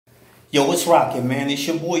Yo, what's rocking, man? It's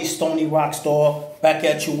your boy Stony Rockstar back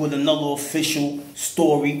at you with another official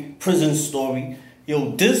story, prison story.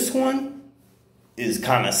 Yo, this one is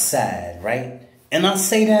kind of sad, right? And I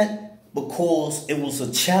say that because it was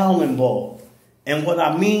a child involved. And what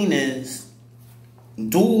I mean is,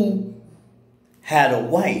 dude had a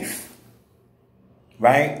wife,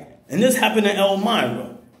 right? And this happened in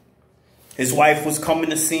Elmira. His wife was coming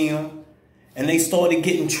to see him, and they started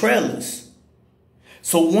getting trailers.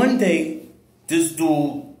 So one day, this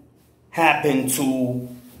dude happened to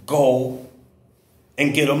go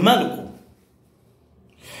and get a medical.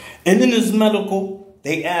 And in his medical,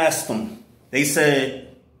 they asked him, they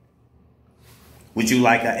said, would you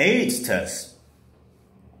like an AIDS test?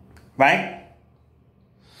 Right?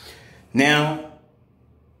 Now,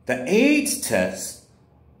 the AIDS test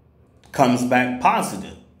comes back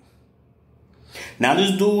positive. Now,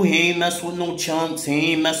 this dude, he ain't mess with no chunks.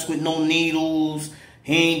 He ain't mess with no needles.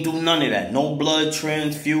 He ain't do none of that. No blood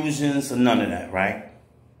transfusions or none of that, right?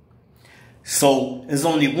 So, there's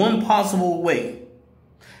only one possible way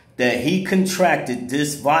that he contracted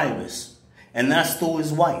this virus, and that's through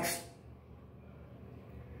his wife.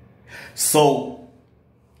 So,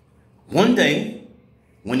 one day,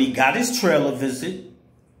 when he got his trailer visit,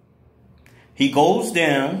 he goes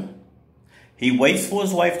down, he waits for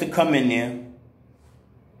his wife to come in there,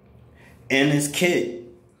 and his kid.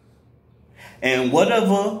 And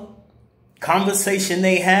whatever conversation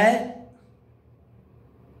they had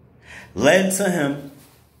led to him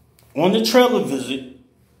on the trailer visit.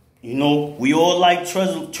 You know, we all like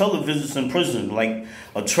trailer visits in prison. Like,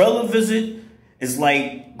 a trailer visit is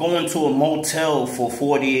like going to a motel for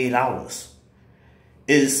 48 hours.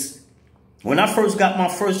 When I first got my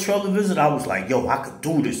first trailer visit, I was like, yo, I could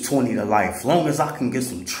do this 20 to life. As long as I can get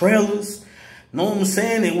some trailers. Know what I'm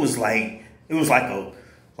saying? It was like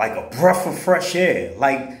a breath of fresh air.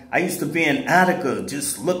 Like, I used to be in Attica,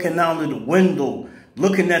 just looking out of the window,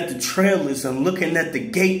 looking at the trailers and looking at the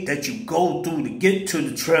gate that you go through to get to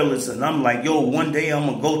the trailers. And I'm like, yo, one day I'm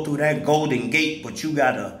going to go through that golden gate, but you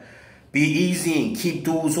got to be easy and keep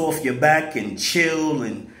dudes off your back and chill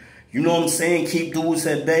and, you know what I'm saying, keep dudes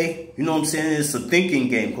at bay. You know what I'm saying? It's a thinking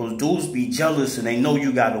game, because dudes be jealous and they know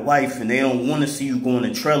you got a wife and they don't want to see you go in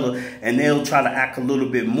a trailer, and they'll try to act a little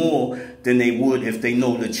bit more than they would if they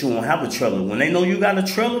know that you don't have a trailer. When they know you got a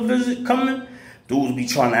trailer visit coming, dudes be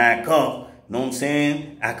trying to act up. You know what I'm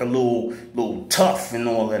saying? Act a little tough and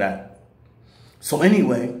all of that. So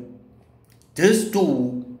anyway, this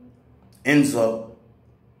dude ends up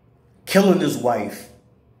killing his wife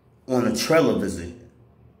on a trailer visit.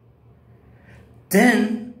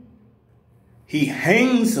 Then he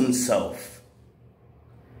hangs himself.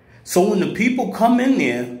 So when the people come in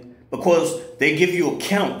there, because they give you a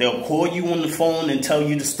count, they'll call you on the phone and tell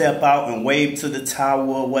you to step out and wave to the tower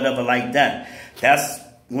or whatever like that. That's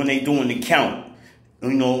when they doing the count.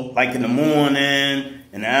 You know, like in the morning,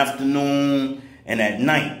 in the afternoon, and at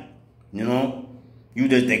night. You know,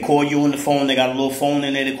 they call you on the phone. They got a little phone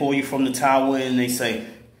in there. They call you from the tower and they say,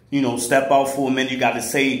 you know, step out for a minute. You got to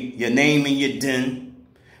say your name and your den.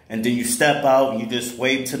 And then you step out and you just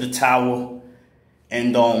wave to the tower.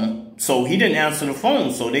 And so he didn't answer the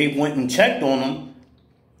phone. So they went and checked on him.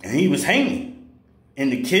 And he was hanging.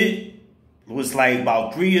 And the kid was like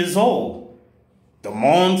about 3 years old. The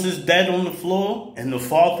mom's is dead on the floor. And the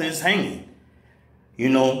father is hanging. You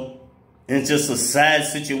know. And it's just a sad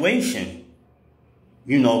situation.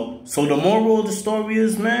 You know. So the moral of the story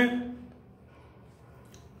is, man,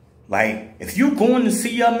 like, if you going to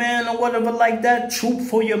see your man or whatever like that, troop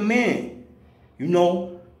for your man. You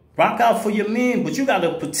know, rock out for your man, but you got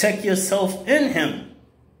to protect yourself in him.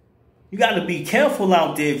 You got to be careful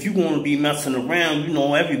out there if you're going to be messing around. You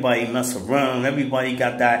know, everybody mess around. Everybody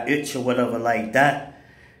got that itch or whatever like that.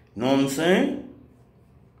 You know what I'm saying?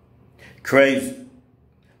 Crazy.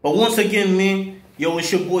 But once again, man, yo, it's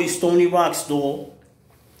your boy Stony Rockstar.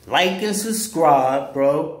 Like and subscribe,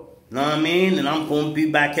 bro. Know what I mean? And I'm going to be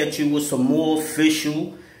back at you with some more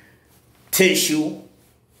official tissue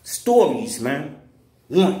stories, man.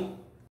 One.